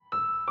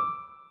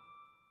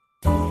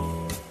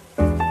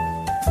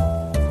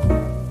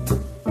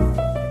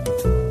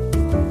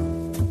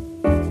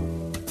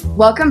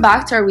Welcome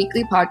back to our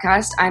weekly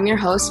podcast. I'm your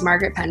host,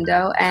 Margaret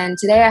Pendo, and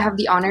today I have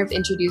the honor of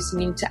introducing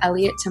you to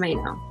Elliot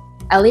Tomaino.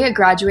 Elliot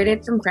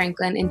graduated from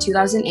Franklin in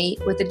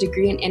 2008 with a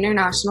degree in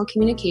international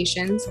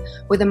communications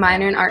with a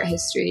minor in art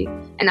history,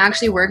 and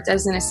actually worked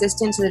as an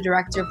assistant to the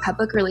director of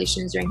public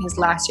relations during his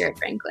last year at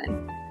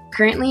Franklin.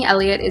 Currently,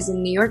 Elliot is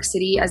in New York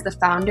City as the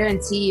founder and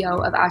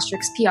CEO of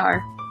Asterix PR,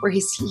 where he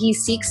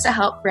seeks to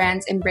help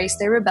brands embrace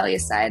their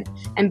rebellious side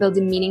and build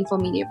a meaningful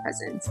media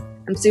presence.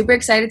 I'm super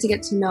excited to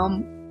get to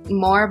know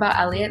more about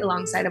Elliot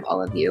alongside of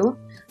all of you.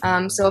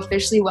 So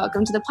officially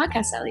welcome to the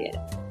podcast, Elliot.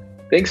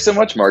 Thanks so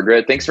much,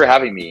 Margaret. Thanks for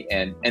having me.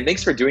 And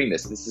thanks for doing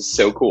this. This is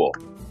so cool.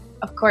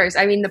 Of course.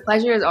 I mean, the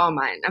pleasure is all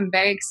mine. I'm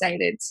very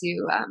excited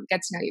to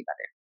get to know you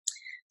better.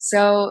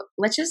 So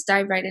let's just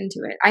dive right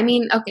into it. I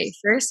mean, okay,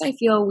 first I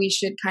feel we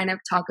should kind of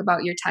talk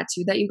about your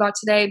tattoo that you got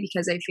today,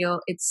 because I feel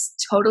it's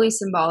totally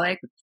symbolic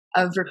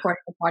of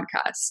recording a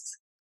podcast.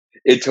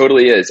 It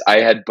totally is.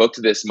 I had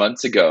booked this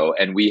months ago,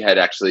 and we had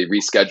actually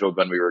rescheduled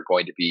when we were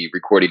going to be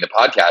recording the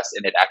podcast,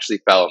 and it actually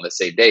fell on the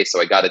same day.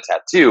 So I got a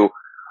tattoo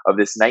of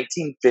this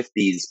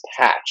 1950s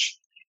patch.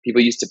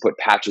 People used to put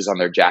patches on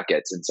their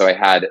jackets, and so I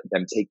had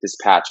them take this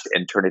patch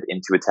and turn it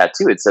into a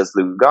tattoo. It says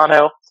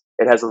Lugano.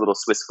 It has a little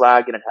Swiss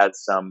flag, and it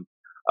has some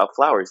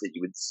flowers that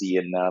you would see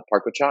in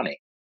Park Wachani.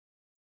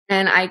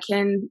 And I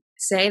can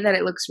say that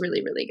it looks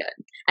really, really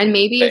good. And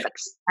maybe Thanks. if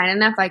I'm kind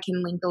enough, I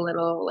can link a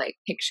little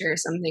picture or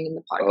something in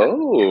the podcast.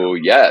 Oh,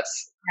 yes.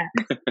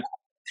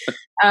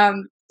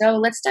 So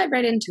let's dive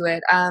right into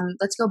it.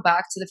 Let's go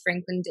back to the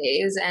Franklin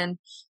days and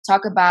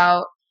talk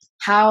about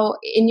how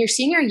in your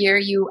senior year,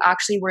 you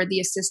actually were the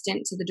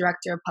assistant to the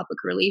director of public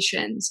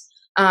relations.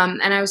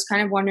 And I was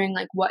kind of wondering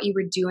what you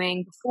were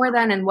doing before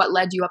then and what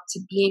led you up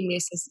to being the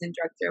assistant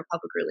director of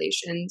public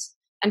relations,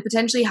 and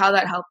potentially how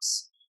that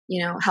helps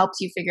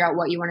you figure out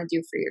what you want to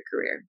do for your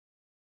career.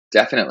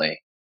 Definitely.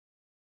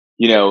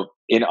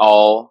 In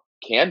all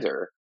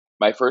candor,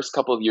 my first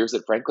couple of years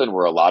at Franklin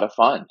were a lot of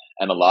fun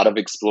and a lot of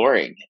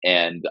exploring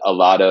and a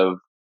lot of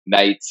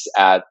nights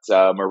at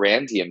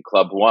Morandian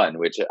Club One,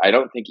 which I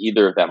don't think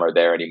either of them are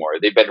there anymore.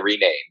 They've been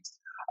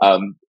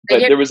renamed.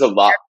 But there was a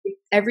lot.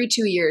 Every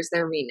 2 years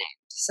they're renamed.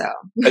 So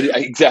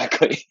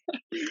Exactly.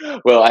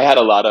 Well, I had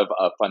a lot of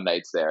fun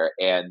nights there,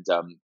 and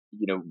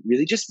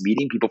really just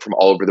meeting people from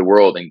all over the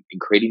world and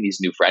creating these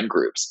new friend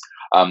groups.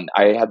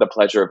 I had the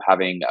pleasure of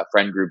having a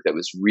friend group that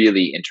was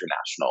really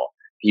international.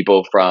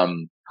 People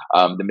from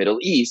the Middle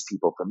East,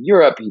 people from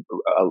Europe,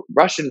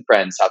 Russian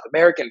friends, South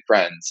American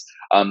friends,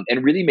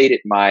 and really made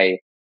it my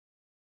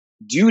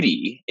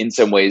duty in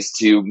some ways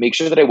to make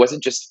sure that I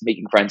wasn't just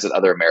making friends with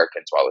other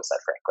Americans while I was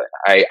at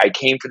Franklin. I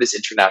came for this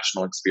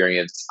international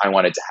experience. I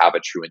wanted to have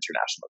a true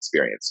international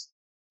experience.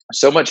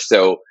 So much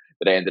so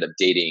that I ended up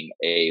dating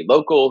a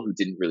local who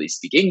didn't really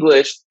speak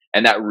English,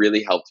 and that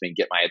really helped me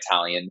get my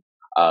Italian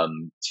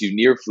to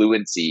near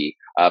fluency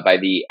by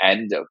the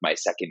end of my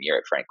second year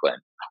at Franklin.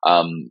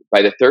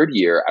 By the third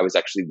year, I was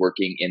actually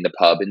working in the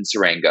pub in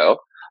Serango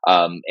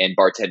and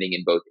bartending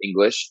in both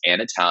English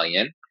and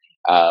Italian,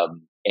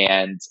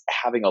 and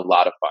having a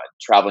lot of fun,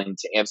 traveling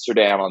to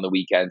Amsterdam on the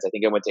weekends. I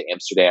think I went to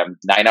Amsterdam,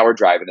 9-hour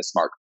drive in a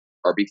smart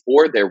car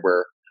before there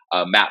were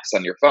maps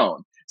on your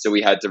phone. So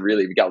we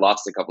got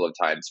lost a couple of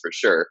times for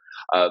sure.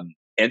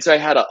 And so I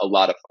had a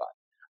lot of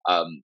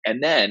fun.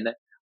 And then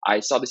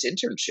I saw this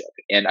internship,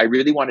 and I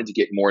really wanted to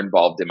get more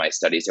involved in my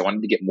studies. I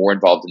wanted to get more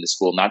involved in the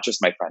school, not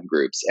just my friend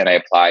groups. And I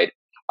applied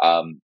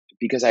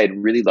because I had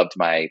really loved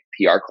my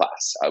PR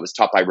class. I was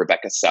taught by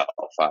Rebecca Self,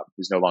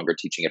 who's no longer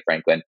teaching at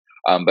Franklin,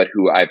 but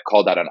who I've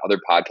called out on other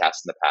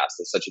podcasts in the past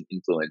as such an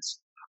influence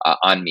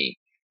on me.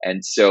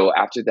 And so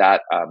after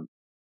that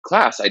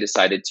class, I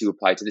decided to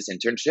apply to this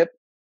internship.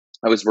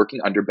 I was working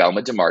under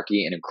Belma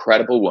DeMarchi, an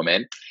incredible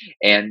woman,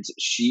 and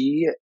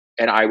she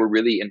and I were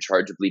really in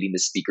charge of leading the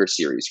speaker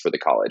series for the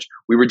college.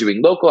 We were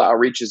doing local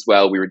outreach as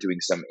well. We were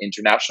doing some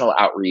international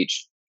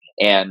outreach,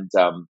 and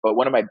but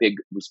one of my big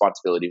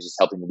responsibilities was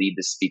helping lead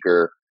the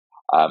speaker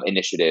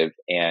initiative.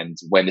 And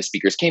when the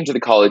speakers came to the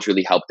college,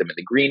 really help them in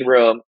the green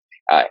room,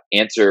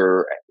 hand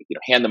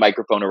the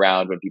microphone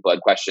around when people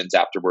had questions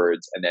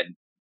afterwards, and then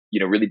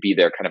really be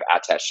their kind of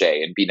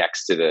attaché and be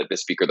next to the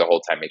speaker the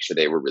whole time, make sure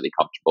they were really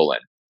comfortable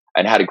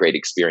and had a great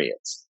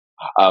experience.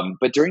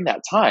 But during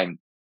that time,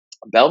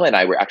 Belma and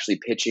I were actually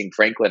pitching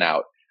Franklin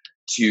out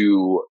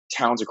to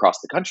towns across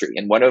the country.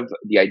 And one of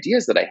the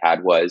ideas that I had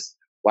was,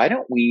 why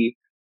don't we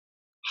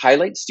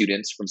highlight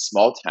students from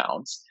small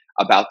towns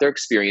about their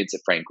experience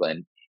at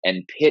Franklin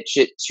and pitch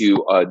it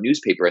to a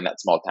newspaper in that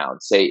small town?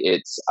 Say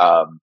it's,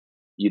 a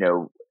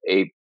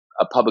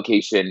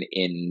publication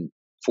in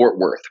Fort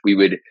Worth. We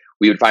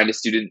would find a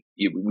student,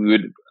 we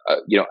would,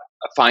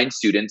 find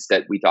students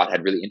that we thought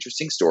had really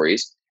interesting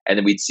stories. And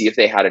then we'd see if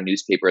they had a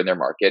newspaper in their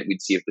market.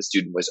 We'd see if the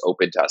student was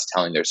open to us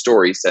telling their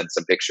story, send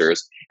some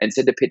pictures, and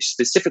send a pitch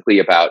specifically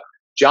about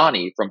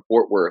Johnny from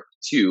Fort Worth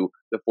to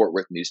the Fort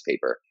Worth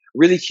newspaper.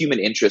 Really human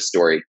interest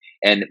story.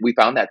 And we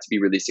found that to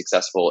be really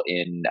successful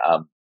in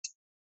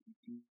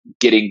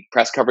getting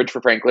press coverage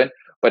for Franklin,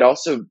 but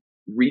also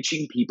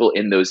reaching people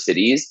in those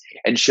cities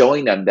and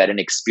showing them that an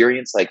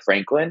experience like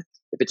Franklin,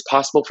 if it's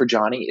possible for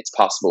Johnny, it's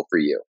possible for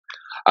you.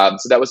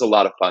 So that was a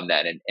lot of fun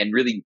then, and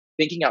really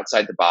thinking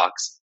outside the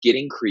box,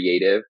 getting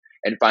creative,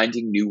 and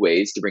finding new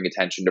ways to bring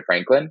attention to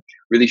Franklin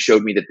really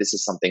showed me that this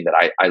is something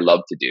that I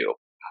love to do.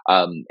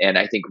 And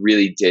I think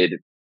really did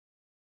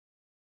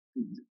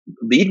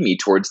lead me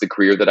towards the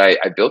career that I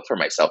built for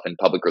myself in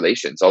public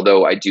relations.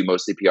 Although I do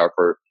mostly PR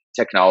for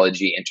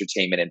technology,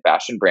 entertainment, and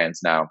fashion brands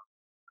now,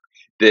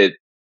 the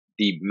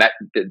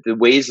the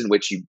ways in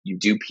which you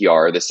do PR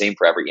are the same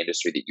for every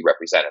industry that you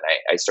represent. And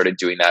I started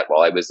doing that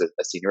while I was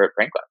a senior at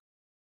Franklin.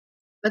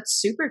 That's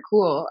super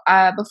cool.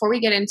 Before we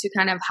get into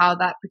kind of how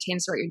that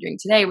pertains to what you're doing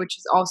today, which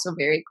is also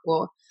very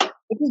cool, I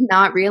did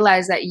not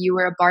realize that you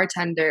were a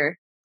bartender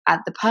at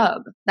the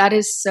pub. That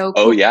is so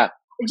cool. Oh yeah.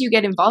 How did you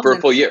get involved For in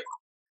a full year?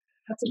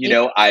 That's You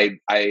amazing.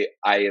 know,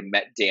 I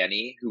met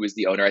Danny, who is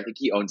the owner. I think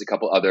he owns a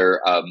couple other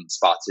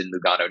spots in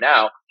Lugano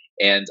now.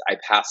 And I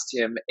passed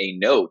him a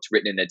note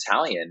written in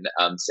Italian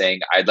saying,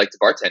 I'd like to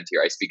bartend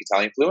here. I speak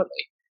Italian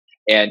fluently.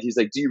 And he's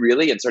like, do you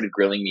really? And started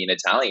grilling me in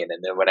Italian.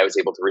 And then when I was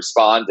able to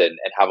respond and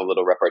have a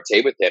little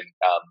repartee with him,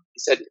 he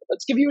said,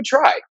 let's give you a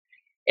try.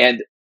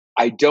 And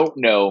I don't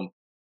know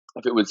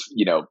if it was,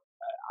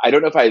 I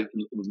don't know if I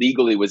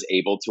legally was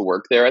able to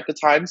work there at the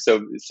time. So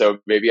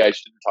maybe I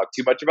shouldn't talk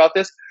too much about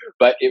this,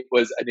 but it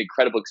was an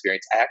incredible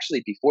experience. I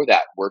actually, before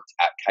that, worked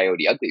at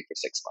Coyote Ugly for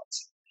 6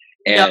 months.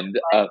 No, And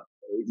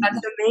that's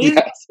amazing.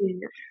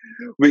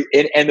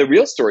 yes, and the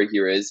real story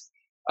here is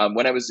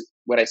when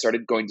I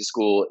started going to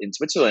school in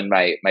Switzerland,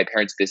 my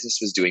parents' business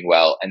was doing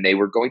well, and they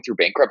were going through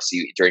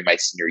bankruptcy during my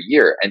senior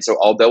year. And so,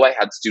 although I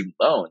had student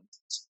loans,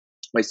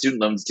 my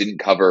student loans didn't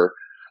cover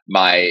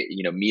my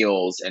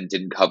meals and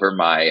didn't cover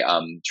my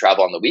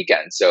travel on the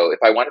weekend. So if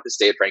I wanted to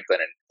stay at Franklin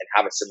and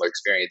have a similar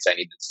experience, I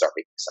needed to start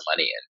making some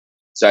money. And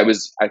so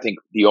I think,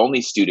 the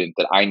only student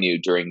that I knew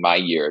during my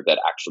year that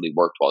actually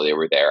worked while they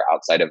were there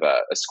outside of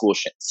a school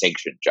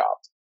sanctioned job.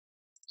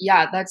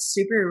 Yeah, that's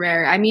super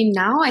rare. I mean,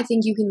 now I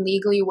think you can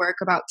legally work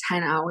about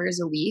 10 hours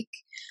a week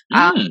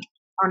um, Mm,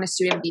 on a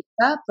student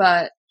visa,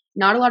 but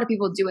not a lot of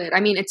people do it.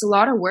 I mean, it's a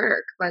lot of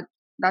work, but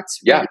that's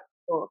yeah. really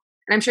cool.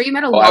 And I'm sure you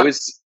met a Oh, lot of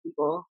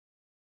people.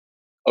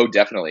 oh,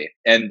 definitely.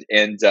 And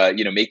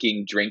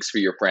making drinks for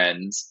your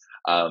friends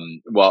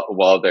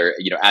while they're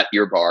at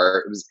your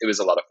bar. It was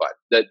a lot of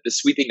fun. The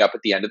sweeping up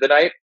at the end of the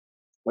night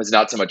was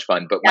not so much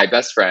fun. But Yeah, my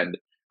best friend,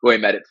 who I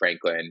met at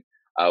Franklin,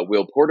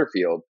 Will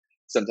Porterfield,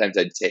 sometimes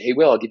I'd say, "Hey,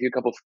 Will, I'll give you a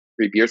couple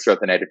free beers throughout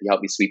the night if you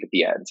help me sweep at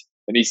the end."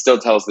 And he still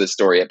tells this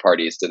story at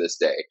parties to this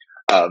day.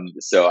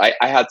 So I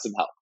had some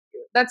help.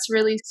 that's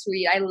really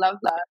sweet. I love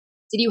that.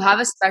 Did you have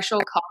a special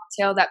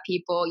cocktail that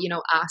people,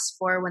 asked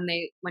for when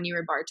you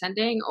were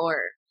bartending, or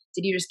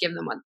did you just give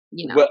them what?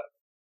 Well,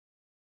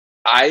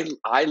 I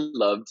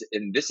loved,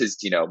 and this is,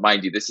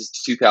 mind you, this is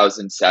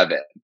 2007,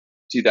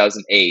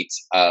 2008.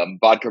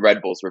 Vodka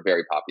Red Bulls were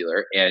very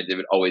popular, and it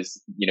would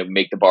always,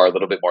 make the bar a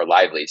little bit more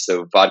lively.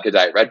 So vodka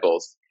Diet Red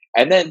Bulls,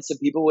 and then some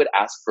people would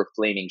ask for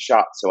flaming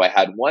shots. So I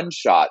had one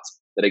shot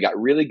that I got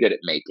really good at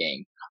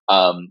making.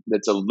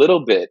 That's a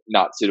little bit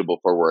not suitable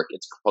for work.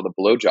 It's called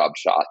a blowjob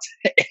shot,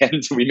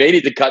 and we may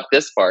need to cut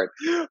this part.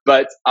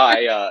 But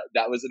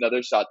that was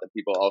another shot that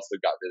people also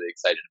got really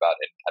excited about,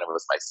 and kind of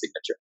was my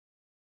signature.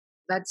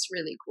 That's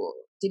really cool.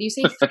 Did you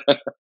say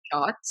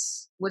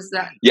shots? Was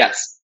that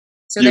Yes,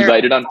 so? you There,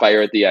 light it on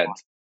fire at the end.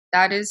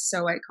 that is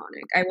so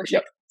iconic. I wish I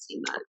Yep. could have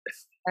seen that.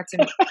 That's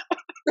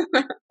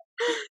amazing.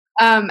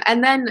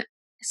 And then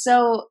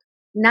so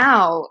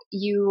now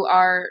you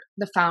are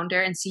the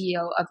founder and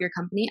CEO of your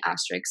company,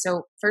 Asterisk.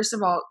 So first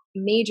of all,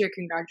 major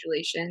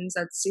congratulations.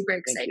 That's super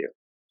Thank exciting.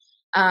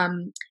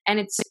 you. And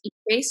it's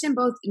based in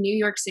both New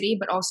York City,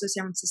 but also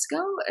San Francisco.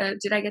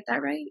 Did I get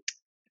that right?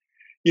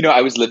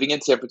 I was living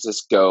in San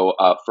Francisco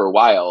for a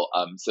while.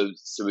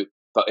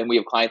 And we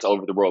have clients all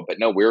over the world. But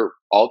no, we're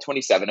all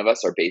 27 of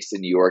us are based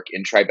in New York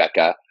in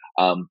Tribeca.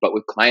 But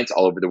with clients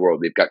all over the world,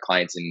 we've got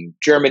clients in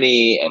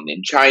Germany and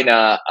in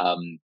China.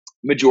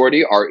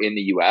 Majority are in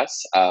the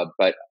U.S.,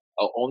 but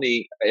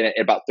only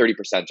about 30%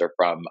 are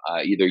from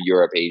either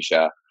Europe,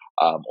 Asia,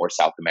 or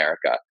South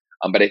America.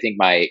 But I think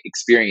my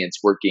experience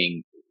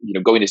working,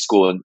 going to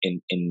school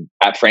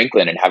at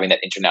Franklin and having that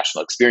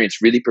international experience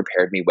really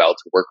prepared me well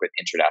to work with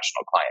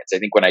international clients. I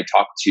think when I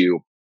talk to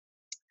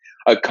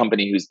a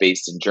company who's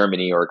based in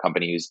Germany or a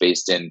company who's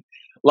based in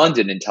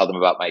London and tell them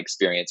about my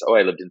experience, oh,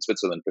 I lived in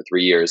Switzerland for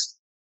 3 years,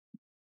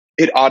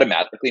 it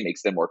automatically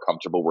makes them more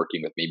comfortable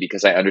working with me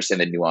because I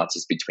understand the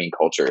nuances between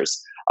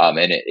cultures,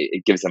 and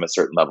it gives them a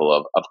certain level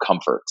of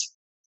comfort.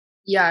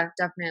 Yeah,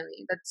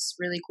 definitely. That's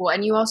really cool.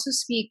 And you also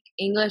speak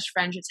English,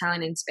 French,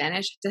 Italian, and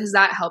Spanish. Does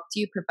that help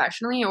you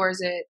professionally, or is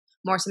it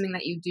more something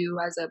that you do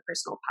as a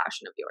personal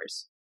passion of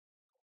yours?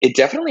 It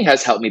definitely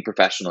has helped me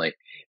professionally.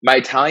 My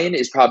Italian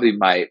is probably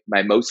my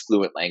most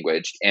fluent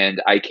language,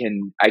 and I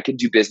can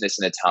do business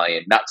in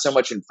Italian, not so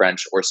much in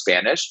French or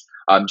Spanish,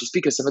 just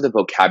because some of the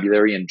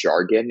vocabulary and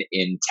jargon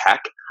in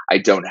tech, I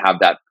don't have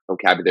that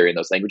vocabulary in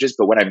those languages.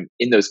 But when I'm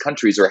in those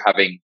countries or I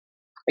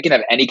can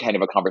have any kind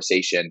of a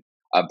conversation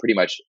pretty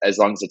much as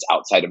long as it's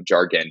outside of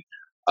jargon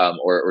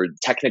or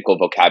technical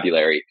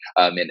vocabulary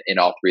in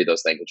all three of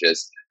those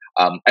languages.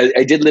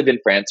 I did live in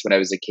France when I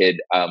was a kid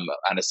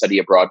on a study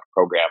abroad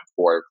program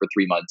for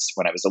 3 months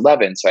when I was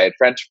 11. So I had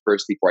French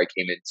first before I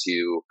came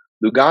into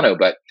Lugano,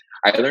 but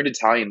I learned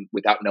Italian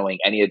without knowing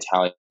any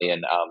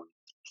Italian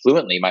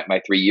fluently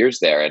my 3 years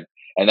there.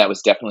 And that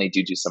was definitely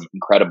due to some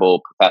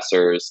incredible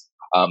professors,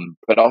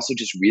 but also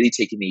just really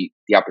taking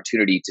the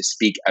opportunity to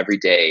speak every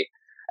day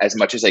as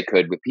much as I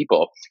could with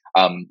people.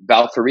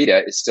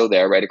 Valferita is still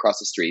there right across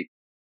the street.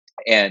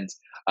 And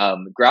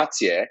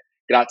Grazia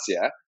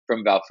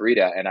from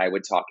Valferita and I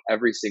would talk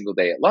every single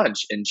day at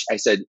lunch. And I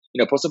said,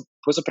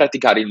 posso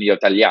praticare il mio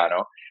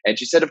italiano? And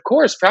she said, of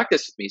course,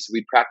 practice with me. So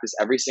we'd practice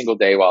every single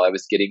day while I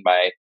was getting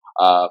my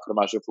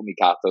formaggio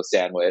fumicato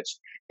sandwich.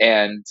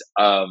 And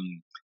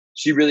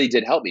she really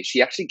did help me.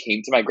 She actually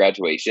came to my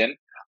graduation.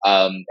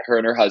 Her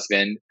and her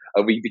husband,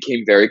 we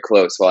became very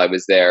close while I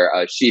was there.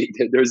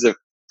 There was a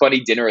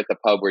funny dinner at the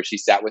pub where she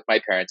sat with my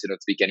parents who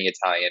don't speak any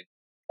Italian.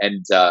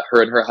 And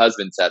her and her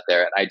husband sat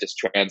there, and I just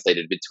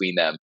translated between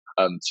them.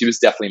 She was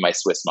definitely my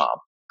Swiss mom.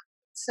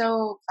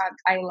 So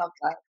I love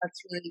that.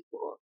 That's really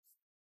cool.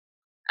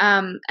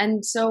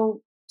 And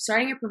so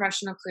starting your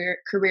professional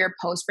career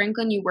post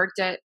Franklin, you worked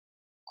at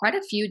quite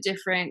a few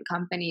different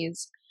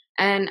companies.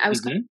 And I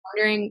was kind of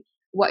wondering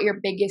what your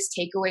biggest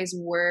takeaways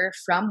were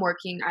from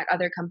working at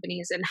other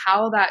companies and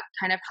how that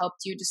kind of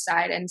helped you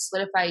decide and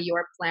solidify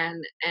your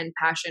plan and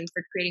passion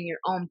for creating your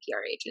own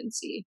PR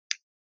agency.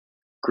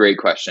 Great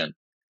question.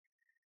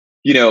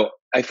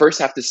 I first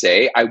have to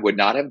say, I would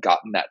not have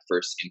gotten that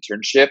first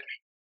internship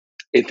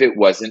if it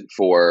wasn't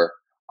for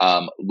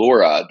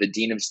Laura, the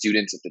dean of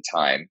students at the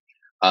time.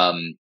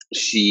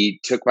 She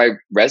took my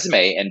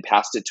resume and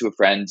passed it to a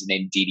friend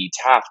named Dee Dee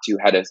Taft, who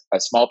had a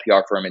small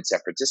PR firm in San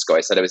Francisco.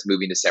 I said I was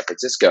moving to San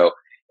Francisco,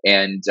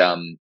 and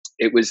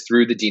it was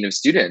through the dean of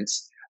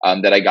students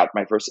that I got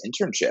my first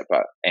internship.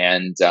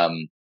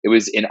 It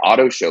was in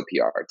auto show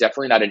PR,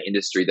 definitely not an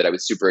industry that I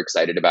was super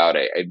excited about.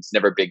 I was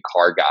never a big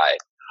car guy.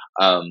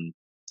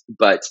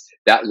 But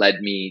that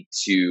led me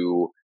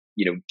to,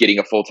 getting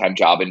a full-time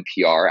job in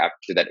PR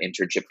after that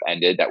internship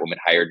ended. That woman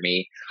hired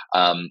me.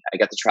 I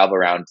got to travel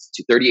around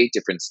to 38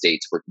 different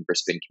states working for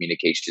Spin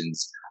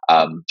Communications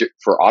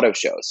for auto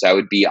shows. So I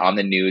would be on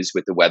the news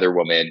with the weather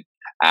woman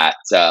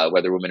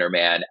Weather Woman or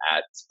Man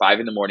at 5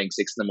 in the morning,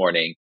 6 in the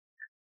morning,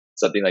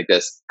 something like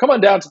this. Come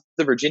on down to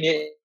the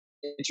Virginia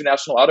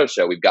International Auto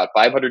Show. We've got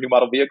 500 new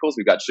model vehicles.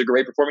 We've got Sugar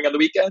Ray performing on the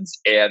weekends,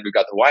 and we've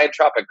got the Hawaiian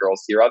Tropic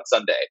Girls here on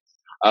Sunday.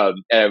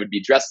 And I would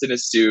be dressed in a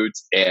suit,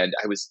 and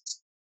I was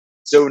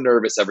so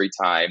nervous every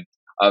time.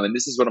 And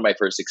this is one of my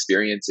first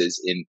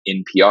experiences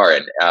in PR,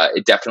 and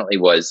it definitely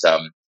was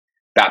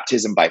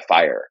baptism by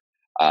fire,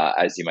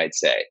 as you might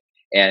say.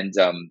 And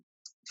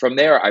from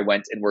there, I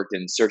went and worked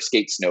in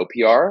Surfskate Snow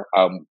PR,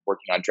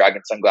 working on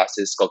Dragon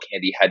sunglasses, Skull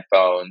Candy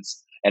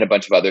headphones, and a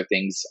bunch of other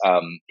things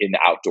in the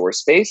outdoor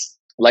space.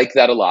 Liked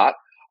that a lot.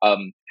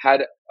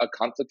 Had a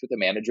conflict with the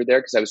manager there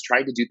because I was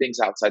trying to do things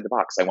outside the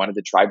box. I wanted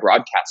to try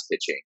broadcast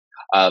pitching.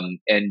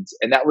 And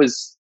that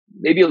was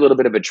maybe a little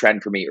bit of a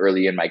trend for me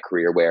early in my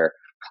career where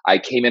I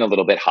came in a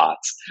little bit hot.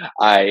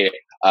 I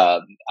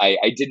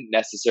didn't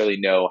necessarily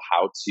know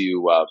how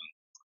to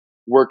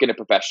work in a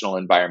professional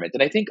environment.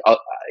 And I think, a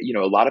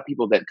lot of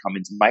people that come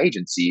into my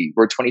agency,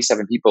 we're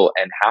 27 people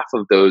and half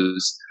of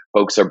those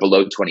folks are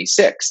below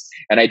 26.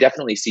 And I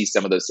definitely see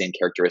some of those same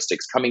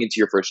characteristics coming into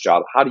your first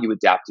job. How do you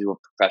adapt to a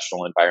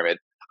professional environment?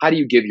 How do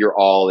you give your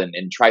all and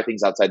try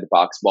things outside the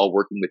box while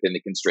working within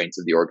the constraints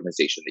of the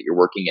organization that you're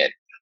working in?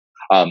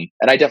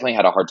 And I definitely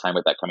had a hard time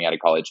with that coming out of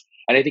college.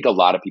 And I think a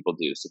lot of people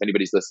do. So if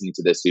anybody's listening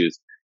to this who's,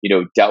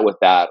 dealt with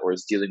that or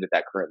is dealing with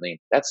that currently,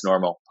 that's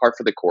normal, par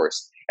for the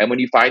course. And when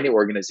you find the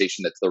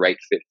organization that's the right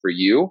fit for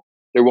you,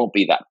 there won't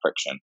be that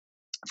friction.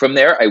 From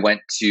there, I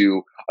went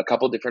to a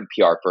couple different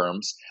PR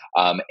firms,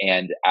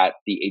 and at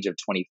the age of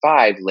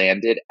 25,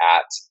 landed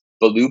at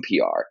Baloo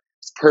PR.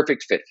 It's a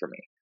perfect fit for me.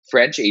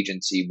 French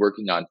agency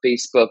working on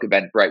Facebook,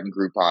 Eventbrite, and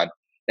Groupon.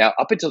 Now,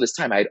 up until this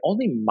time, I had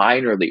only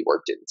minorly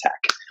worked in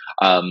tech,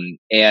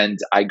 and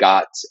I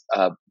got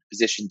a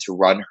position to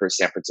run her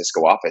San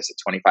Francisco office at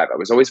 25. I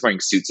was always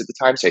wearing suits at the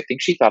time, so I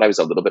think she thought I was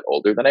a little bit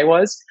older than I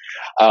was.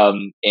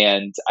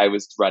 And I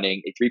was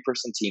running a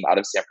 3-person team out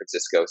of San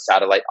Francisco,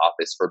 satellite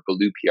office for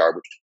Baloo PR,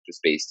 which was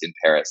based in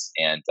Paris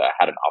and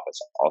had an office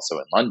also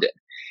in London.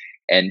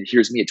 And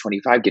here's me at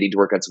 25 getting to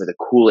work on some of the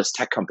coolest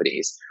tech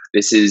companies.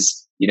 This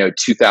is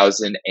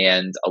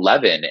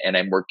 2011, and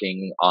I'm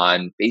working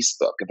on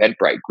Facebook,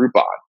 Eventbrite,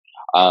 Groupon.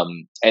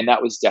 And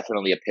that was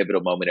definitely a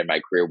pivotal moment in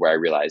my career where I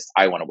realized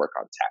I want to work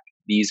on tech.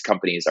 These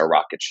companies are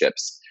rocket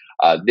ships.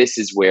 This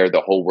is where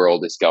the whole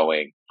world is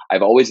going.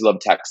 I've always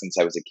loved tech since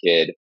I was a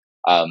kid.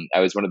 I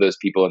was one of those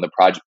people in the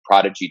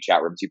Prodigy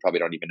chat rooms. You probably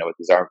don't even know what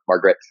these are,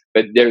 Margaret.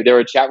 But there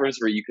were chat rooms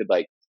where you could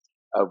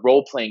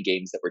role-playing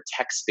games that were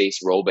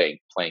text-based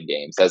role-playing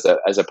games. As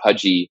a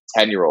pudgy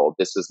 10-year-old,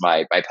 this was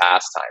my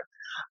pastime.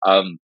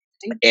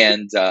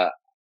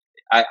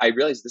 I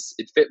realized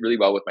it fit really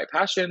well with my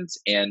passions,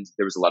 and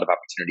there was a lot of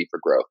opportunity for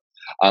growth.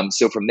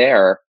 So from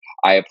there,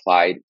 I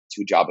applied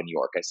to a job in New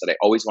York. I said I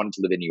always wanted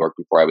to live in New York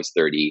before I was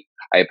 30.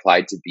 I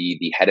applied to be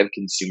the head of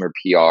consumer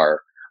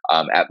PR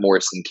at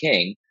Morrison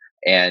King,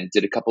 and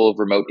did a couple of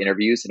remote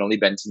interviews. Had only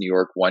been to New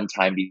York one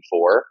time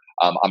before,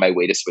 on my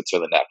way to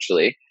Switzerland,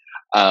 actually,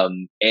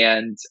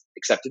 and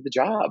accepted the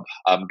job.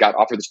 Got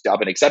offered the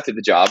job and accepted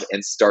the job,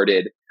 and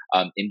started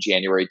in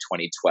January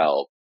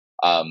 2012.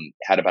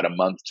 Had about a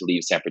month to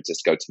leave San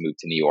Francisco to move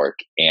to New York,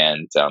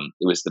 and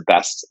it was the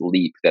best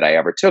leap that I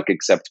ever took,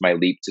 except my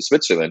leap to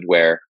Switzerland,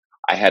 where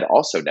I had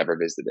also never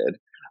visited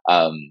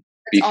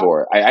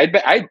before. I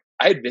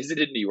had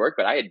visited New York,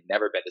 but I had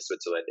never been to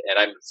Switzerland, and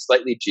I'm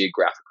slightly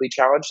geographically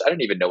challenged. I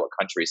don't even know what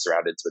country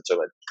surrounded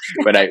Switzerland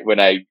when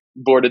I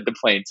boarded the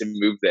plane to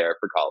move there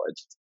for college.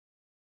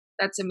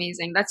 That's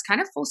amazing. That's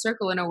kind of full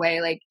circle in a way.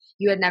 Like,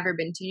 you had never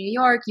been to New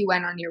York, you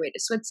went on your way to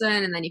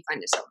Switzerland, and then you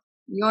find yourself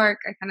in New York.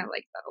 I kind of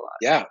like that a lot.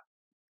 Yeah.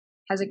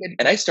 Has a good.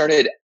 And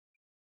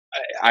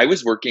I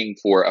was working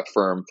for a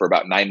firm for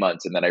about 9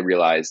 months, and then I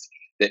realized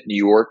that New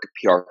York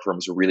PR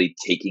firms were really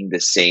taking the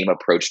same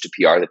approach to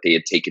PR that they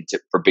had taken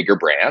for bigger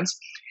brands,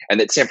 and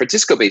that San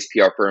Francisco-based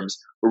PR firms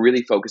were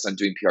really focused on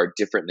doing PR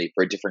differently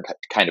for a different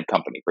kind of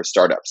company, for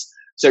startups.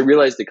 So I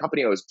realized the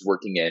company I was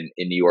working in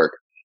New York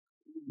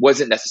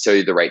wasn't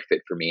necessarily the right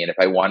fit for me, and if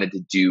I wanted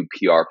to do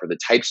PR for the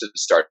types of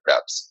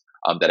startups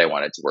that I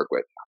wanted to work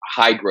with,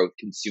 high growth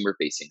consumer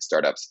facing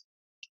startups,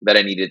 that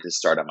I needed to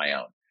start on my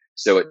own.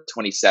 So at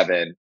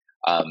 27,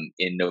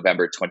 in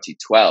November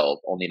 2012,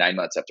 only 9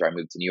 months after I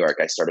moved to New York,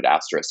 I started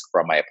Asterisk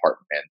from my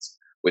apartment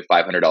with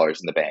 $500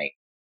 in the bank.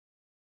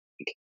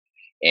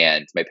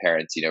 And my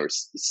parents, were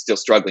still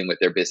struggling with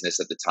their business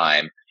at the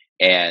time,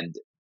 and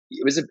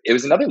it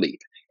was another leap,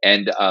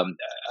 and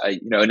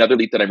another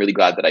leap that I'm really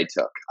glad that I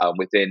took.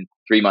 Within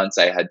 3 months,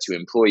 I had 2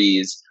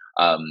 employees.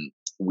 I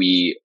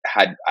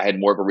had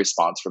more of a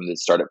response from the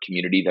startup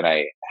community than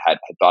I had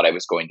thought I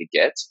was going to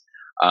get.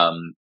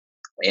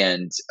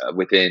 And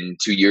within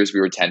 2 years, we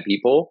were 10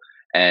 people,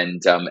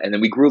 and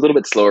then we grew a little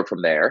bit slower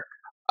from there,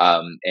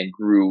 and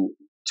grew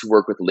to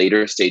work with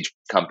later stage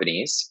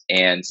companies.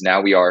 And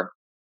now we're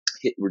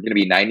going to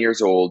be 9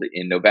 years old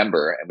in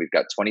November, and we've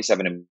got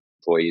 27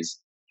 employees.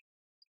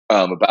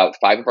 About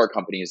 5 of our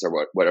companies are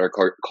what are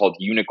called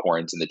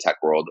unicorns in the tech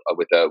world,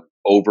 with a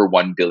over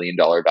 $1 billion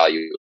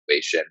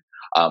valuation.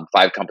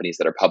 5 companies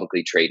that are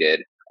publicly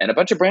traded, and a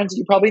bunch of brands that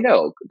you probably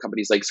know,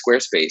 companies like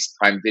Squarespace,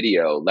 Prime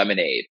Video,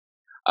 Lemonade.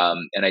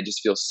 And I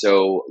just feel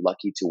so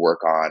lucky to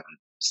work on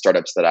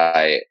startups that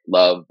I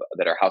love,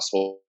 that are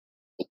household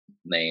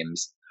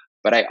names,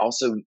 but I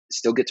also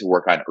still get to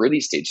work on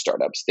early stage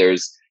startups.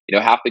 There's,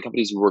 half the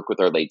companies we work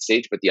with are late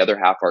stage, but the other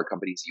half are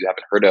companies you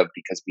haven't heard of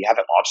because we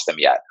haven't launched them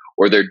yet,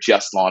 or they're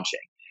just launching.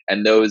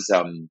 And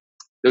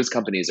those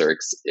companies are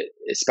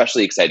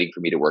especially exciting for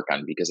me to work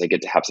on, because I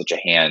get to have such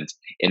a hand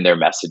in their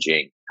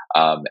messaging,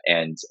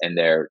 and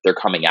they're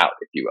coming out,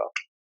 if you will.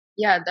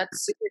 Yeah,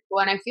 that's super cool.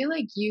 And I feel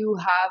like you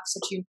have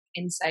such an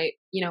insight,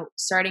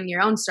 starting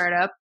your own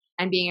startup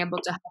and being able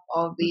to help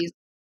all of these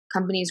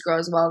companies grow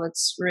as well.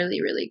 That's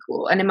really, really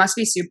cool. And it must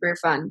be super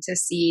fun to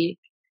see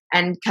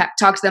and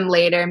talk to them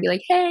later and be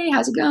like, hey,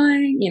 how's it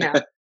going?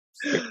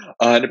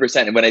 100%.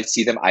 And when I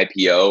see them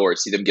IPO or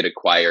see them get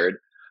acquired,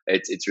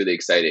 it's really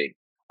exciting.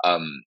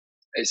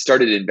 I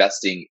started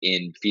investing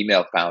in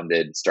female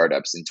founded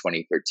startups in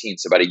 2013.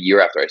 So about a year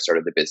after I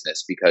started the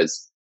business,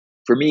 because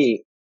for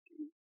me,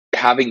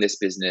 having this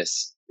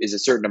business is a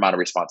certain amount of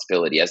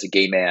responsibility as a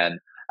gay man,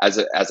 as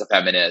a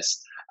feminist,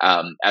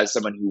 as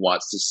someone who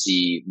wants to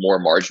see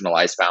more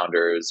marginalized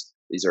founders.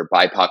 These are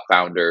BIPOC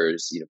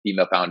founders,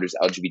 female founders,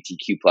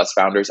 LGBTQ plus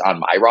founders on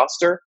my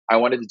roster. I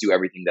wanted to do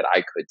everything that I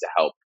could to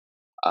help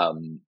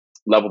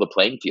level the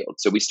playing field.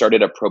 So we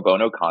started a pro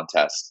bono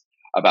contest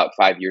about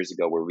 5 years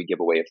ago, where we give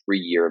away a free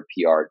year of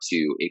PR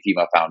to a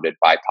female founded,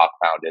 BIPOC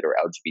founded, or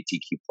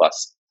LGBTQ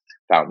plus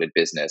founded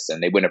business,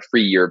 and they win a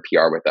free year of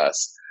PR with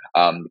us.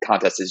 The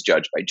contest is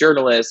judged by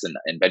journalists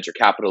and venture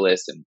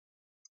capitalists, and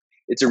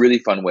it's a really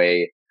fun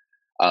way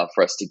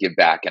for us to give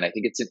back. And I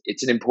think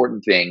it's an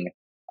important thing.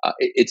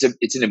 It's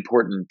an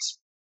important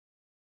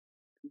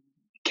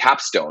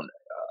capstone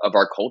of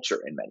our culture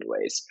in many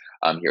ways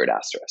here at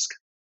Asterisk.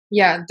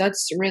 Yeah,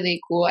 that's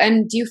really cool.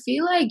 And do you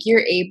feel like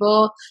you're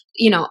able,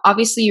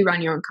 obviously you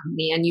run your own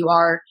company and you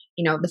are,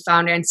 the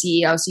founder and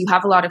CEO, so you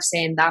have a lot of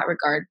say in that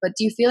regard, but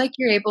do you feel like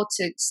you're able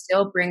to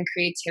still bring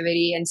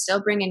creativity and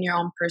still bring in your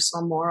own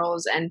personal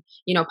morals and,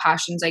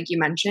 passions, like you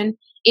mentioned,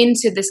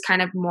 into this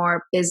kind of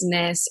more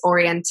business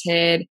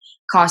oriented,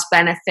 cost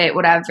benefit,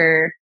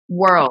 whatever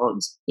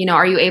world?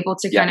 Are you able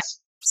to kind of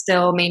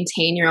still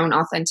maintain your own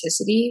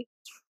authenticity?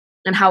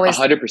 And how is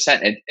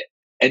 100%?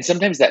 And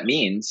sometimes that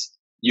means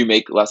you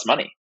make less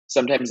money.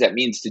 Sometimes that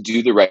means to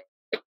do the right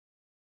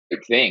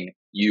thing,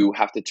 you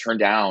have to turn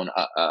down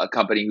a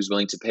company who's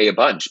willing to pay a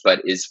bunch, but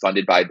is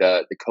funded by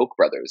the Koch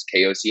brothers,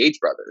 KOCH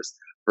brothers,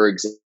 for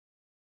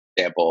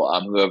example,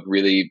 who have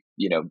really,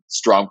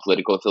 strong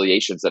political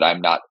affiliations that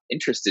I'm not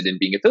interested in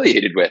being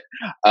affiliated with.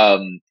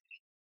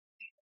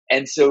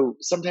 And so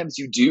sometimes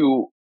you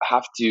do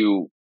have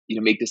to,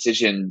 make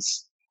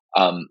decisions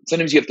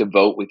Sometimes you have to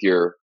vote with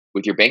your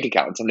bank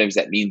account, and sometimes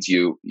that means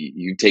you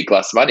take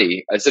less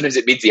money. Sometimes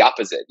it means the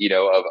opposite,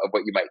 of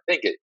what you might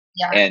think it.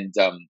 Yeah. And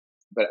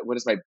but what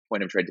is my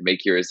point I'm trying to make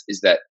here is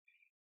that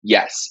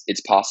yes,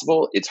 it's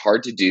possible. It's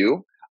hard to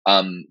do,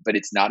 but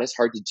it's not as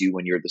hard to do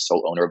when you're the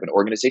sole owner of an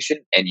organization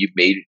and you've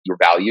made your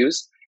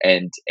values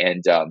and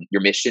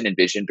your mission and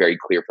vision very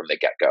clear from the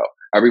get go.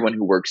 Everyone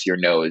who works here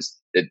knows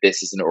that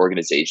this is an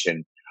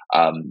organization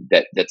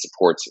that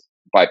supports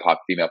BIPOC,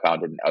 female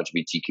founded, and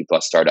LGBTQ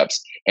plus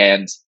startups,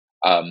 and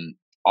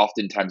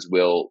oftentimes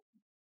will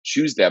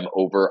choose them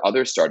over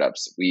other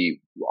startups.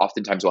 We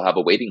oftentimes will have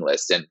a waiting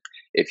list, and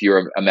if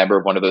you're a member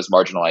of one of those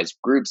marginalized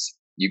groups,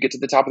 you get to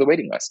the top of the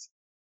waiting list.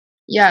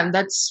 Yeah,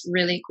 that's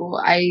really cool.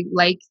 I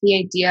like the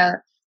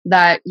idea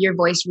that your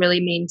voice really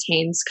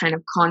maintains kind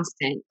of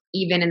constant,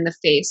 even in the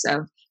face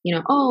of,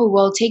 oh,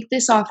 well, take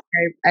this off.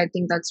 I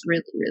think that's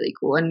really, really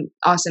cool and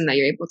awesome that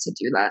you're able to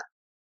do that.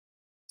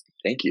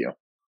 Thank you.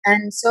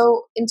 And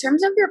so, in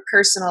terms of your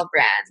personal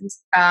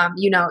brand,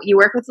 you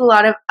work with a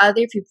lot of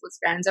other people's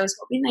brands. I was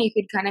hoping that you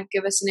could kind of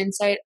give us an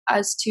insight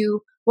as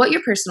to what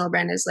your personal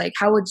brand is like.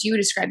 How would you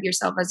describe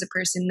yourself as a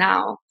person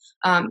now?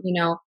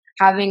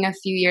 Having a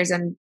few years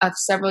and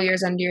several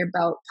years under your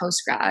belt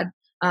post grad.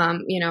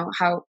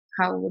 How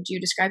would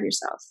you describe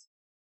yourself?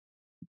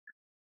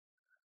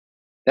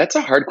 That's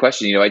a hard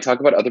question. I talk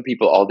about other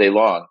people all day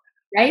long.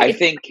 Right? I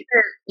think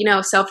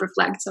self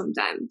reflect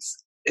sometimes.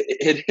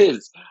 it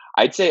is.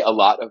 I'd say a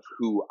lot of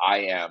who I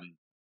am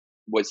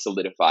was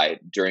solidified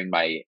during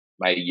my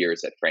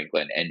years at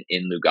Franklin and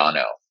in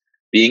Lugano.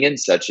 Being in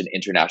such an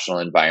international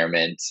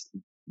environment,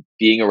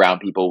 being around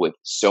people with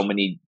so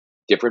many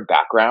different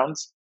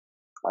backgrounds,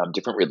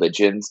 different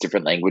religions,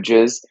 different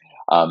languages,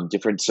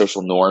 different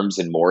social norms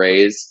and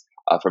mores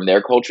from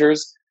their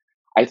cultures,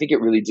 I think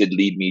it really did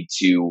lead me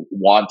to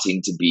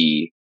wanting to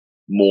be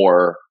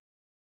more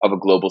of a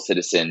global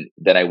citizen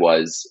than I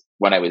was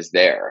when I was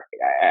there.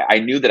 I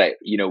knew that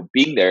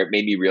being there, it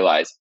made me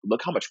realize,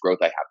 look how much growth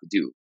I have to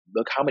do.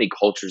 Look how many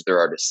cultures there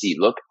are to see.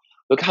 Look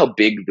how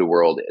big the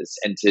world is,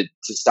 and to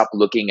stop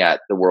looking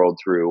at the world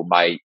through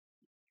my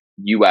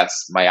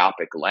U.S.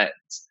 myopic lens.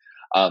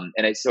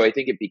 So I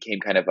think it became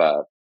kind of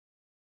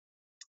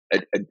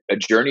a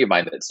journey of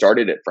mine that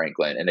started at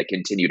Franklin and it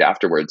continued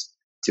afterwards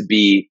to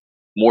be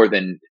more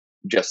than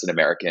just an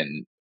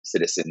American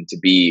citizen,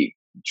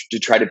 to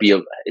try to be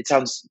it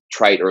sounds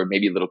trite or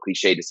maybe a little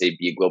cliche to say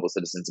be a global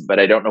citizen, but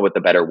I don't know what the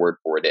better word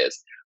for it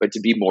is, but to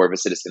be more of a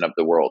citizen of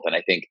the world. And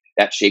I think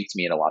that shaped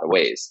me in a lot of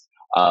ways.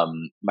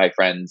 My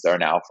friends are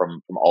now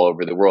from all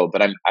over the world,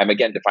 but I'm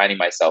again defining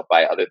myself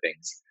by other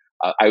things.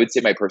 I would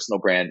say my personal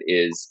brand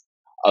is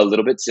a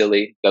little bit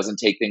silly, doesn't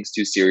take things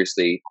too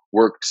seriously,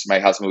 my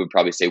husband would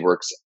probably say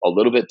works a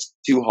little bit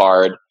too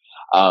hard,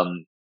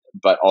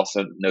 but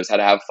also knows how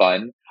to have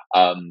fun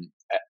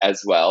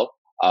as well.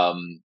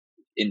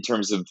 In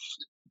terms of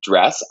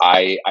dress,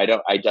 I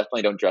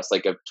definitely don't dress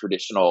like a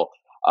traditional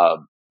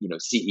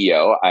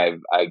CEO.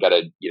 I got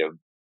a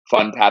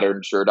fun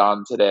patterned shirt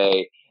on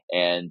today,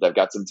 and I've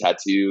got some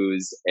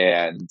tattoos,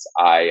 and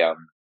I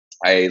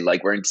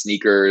like wearing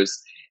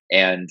sneakers,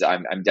 and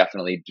I'm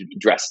definitely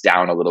dressed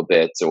down a little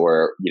bit,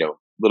 or a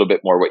little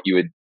bit more what you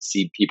would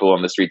see people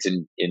on the streets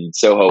in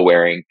Soho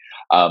wearing,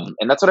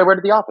 and that's what I wear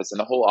to the office, and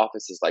the whole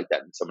office is like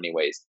that in so many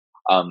ways.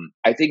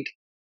 I think,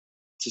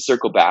 to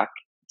circle back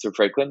to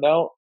Franklin,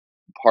 though,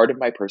 part of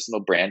my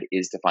personal brand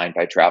is defined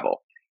by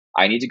travel.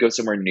 I need to go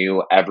somewhere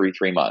new every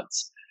 3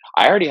 months.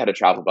 I already had a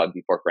travel bug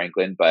before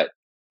Franklin, but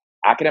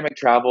academic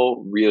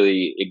travel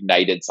really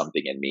ignited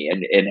something in me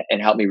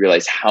and helped me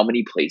realize how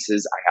many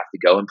places I have to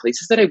go, and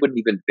places that I wouldn't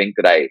even think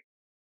that I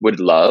would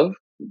love.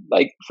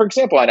 Like, for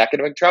example, on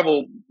academic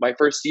travel, my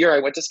first year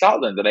I went to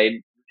Scotland,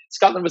 and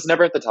Scotland was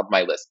never at the top of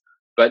my list,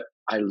 but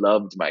I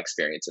loved my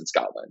experience in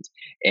Scotland.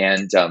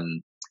 And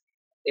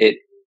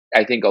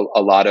I think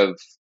a lot of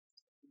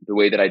the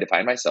way that I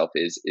define myself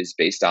is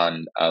based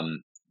on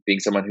being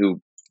someone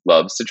who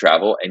loves to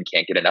travel and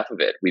can't get enough of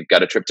it. We've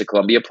got a trip to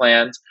Colombia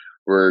planned.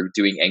 We're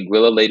doing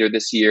Anguilla later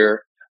this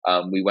year.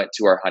 We went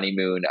to our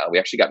honeymoon. We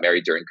actually got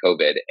married during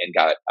COVID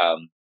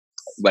and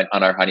went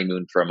on our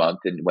honeymoon for a month,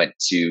 and went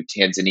to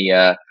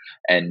Tanzania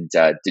and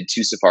did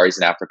 2 safaris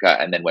in Africa,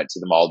 and then went to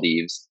the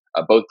Maldives,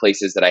 both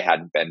places that I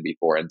hadn't been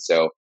before. And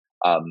so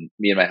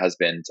me and my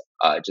husband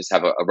just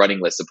have a running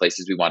list of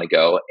places we want to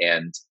go,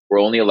 and we're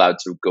only allowed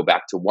to go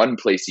back to one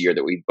place a year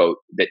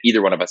that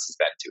either one of us has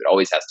been to. It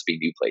always has to be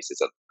new places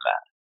other than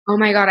that. Oh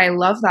my God, I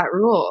love that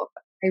rule.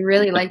 I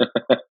really like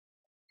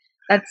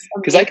that's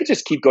because I could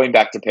just keep going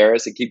back to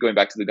Paris and keep going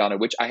back to Lugano,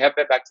 which I have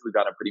been back to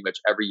Lugano pretty much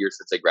every year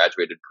since I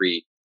graduated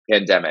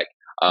pre-pandemic.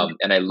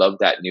 And I love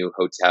that new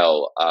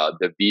hotel,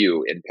 The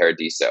View in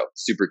Paradiso.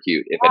 Super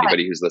cute. If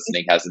anybody who's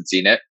listening hasn't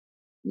seen it.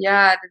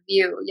 Yeah, The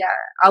View. Yeah,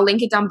 I'll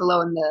link it down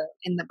below in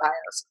the bio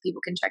so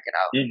people can check it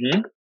out.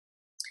 Mm-hmm.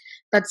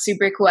 That's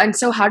super cool. And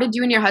so, how did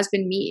you and your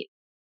husband meet?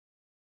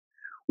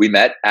 We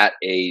met at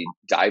a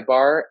dive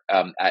bar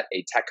at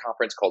a tech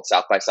conference called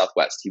South by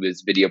Southwest. He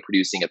was video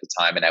producing at the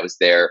time, and I was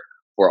there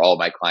for all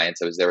my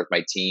clients. I was there with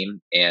my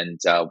team, and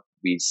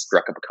we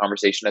struck up a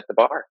conversation at the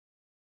bar.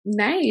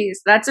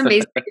 Nice. That's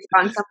amazing. You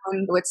found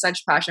someone with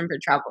such passion for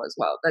travel as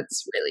well.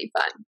 That's really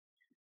fun.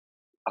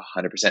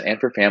 100%. And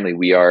for family,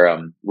 we're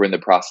in the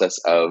process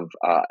of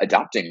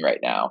adopting right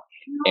now,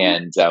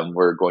 and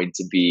we're going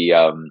to be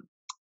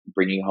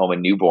bringing home a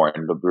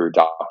newborn. But we're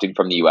adopting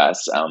from the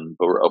U.S.,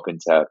 but we're open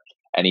to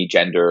any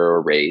gender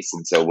or race,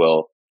 and so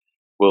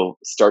we'll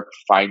start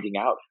finding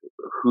out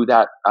who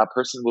that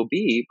person will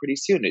be pretty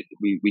soon.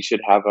 We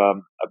should have a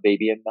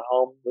baby in the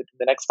home within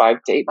the next 5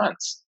 to 8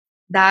 months.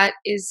 That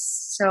is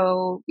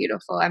so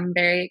beautiful. I'm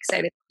very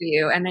excited for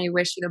you, and I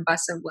wish you the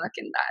best of luck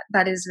in that.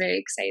 That is very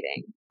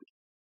exciting.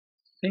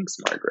 Thanks,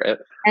 Margaret.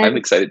 I'm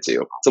excited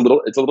too.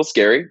 It's a little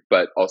scary,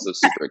 but also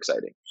super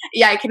exciting.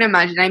 Yeah, I can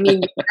imagine. I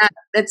mean,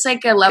 it's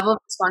like a level of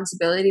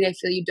responsibility that I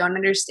feel you don't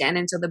understand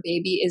until the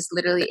baby is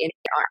literally in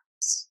your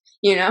arms,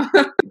 you know?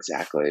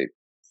 Exactly.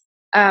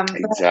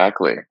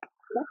 Exactly.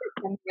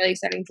 I'm really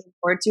excited to look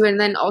forward to. And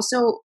then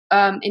also,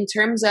 in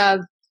terms of,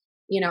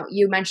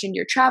 you mentioned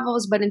your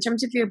travels, but in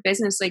terms of your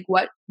business, like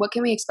what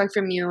can we expect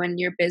from you and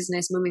your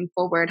business moving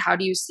forward? How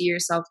do you see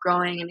yourself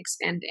growing and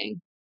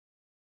expanding?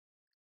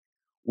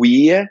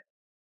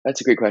 That's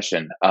a great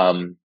question.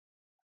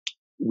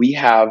 We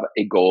have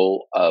a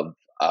goal of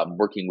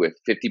working with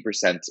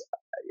 50%,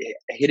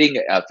 hitting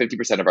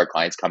 50% of our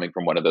clients coming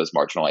from one of those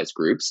marginalized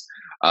groups.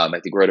 I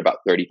think we're at about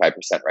 35%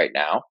 right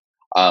now.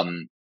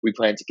 We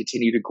plan to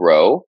continue to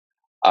grow,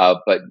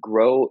 but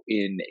grow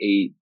in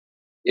a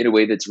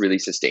way that's really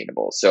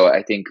sustainable. So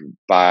I think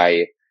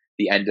by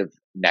the end of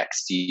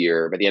next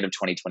year, by the end of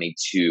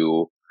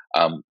 2022,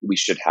 we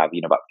should have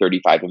about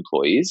 35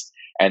 employees.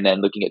 And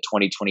then looking at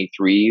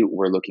 2023,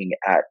 we're looking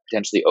at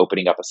potentially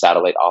opening up a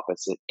satellite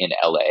office in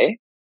LA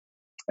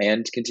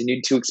and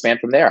continue to expand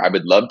from there. I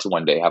would love to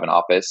one day have an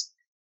office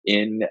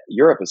in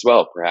Europe as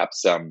well.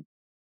 Perhaps a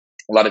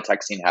lot of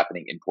tech scene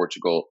happening in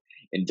Portugal,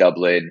 in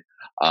Dublin,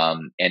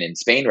 and in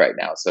Spain right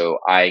now. So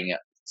eyeing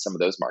some of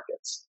those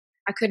markets.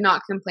 I could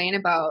not complain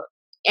about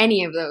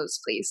any of those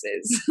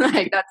places.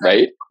 Like that's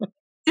right.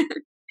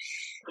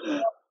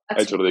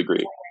 I totally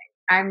agree.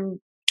 I'm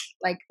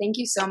thank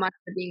you so much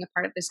for being a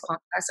part of this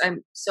podcast.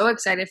 I'm so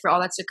excited for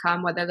all that's to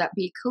come, whether that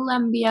be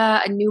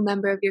Colombia, a new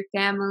member of your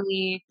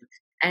family,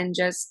 and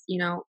just,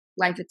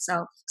 life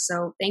itself.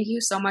 So thank you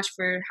so much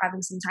for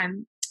having some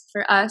time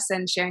for us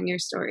and sharing your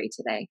story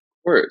today.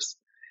 Of course.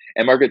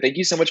 And Margaret, thank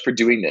you so much for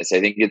doing this. I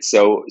think it's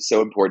so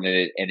important,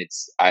 and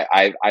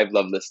I've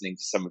loved listening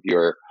to some of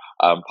your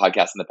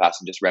podcasts in the past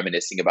and just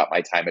reminiscing about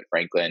my time at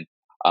Franklin,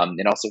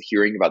 and also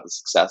hearing about the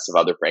success of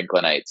other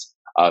Franklinites.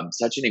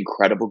 Such an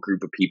incredible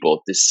group of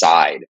people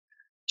decide.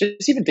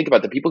 Just even think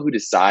about the people who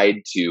decide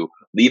to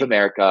leave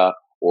America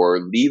or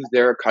leave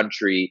their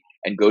country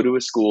and go to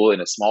a school in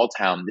a small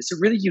town. This is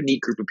a really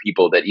unique group of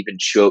people that even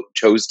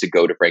chose to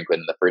go to Franklin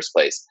in the first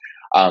place.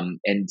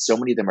 And so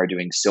many of them are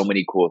doing so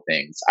many cool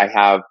things. I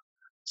have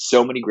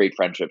so many great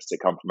friendships that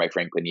come from my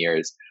Franklin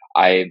years.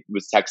 I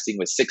was texting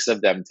with 6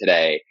 of them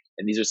today,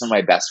 and these are some of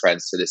my best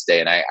friends to this day.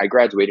 And I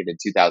graduated in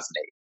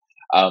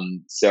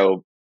 2008.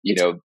 So,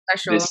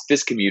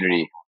 this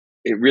community,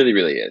 it really,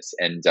 really is.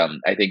 And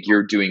I think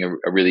you're doing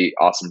a really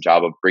awesome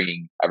job of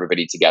bringing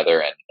everybody together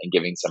and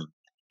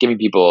giving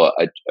people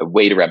a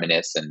way to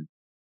reminisce and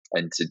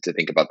to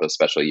think about those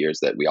special years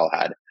that we all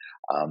had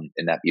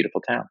in that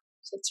beautiful town.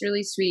 So it's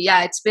really sweet.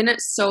 Yeah, it's been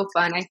so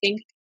fun. I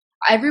think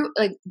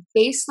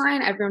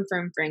baseline, everyone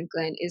from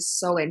Franklin is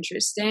so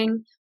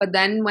interesting. But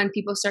then when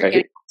people start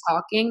getting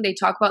talking, they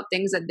talk about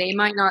things that they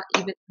might not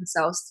even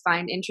themselves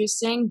find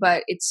interesting,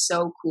 but it's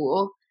so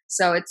cool.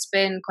 So it's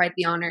been quite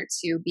the honor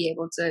to be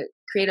able to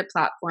create a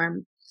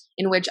platform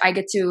in which I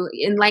get to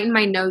enlighten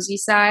my nosy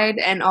side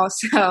and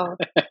also help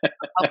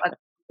other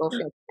people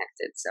feel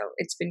connected. So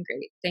it's been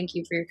great. Thank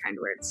you for your kind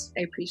words.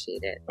 I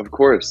appreciate it. Of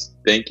course.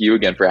 Thank you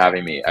again for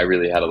having me. I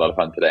really had a lot of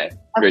fun today.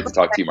 Great to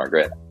talk to you,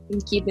 Margaret.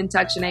 And keep in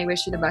touch, and I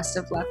wish you the best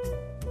of luck.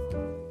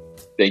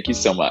 Thank you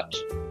so much.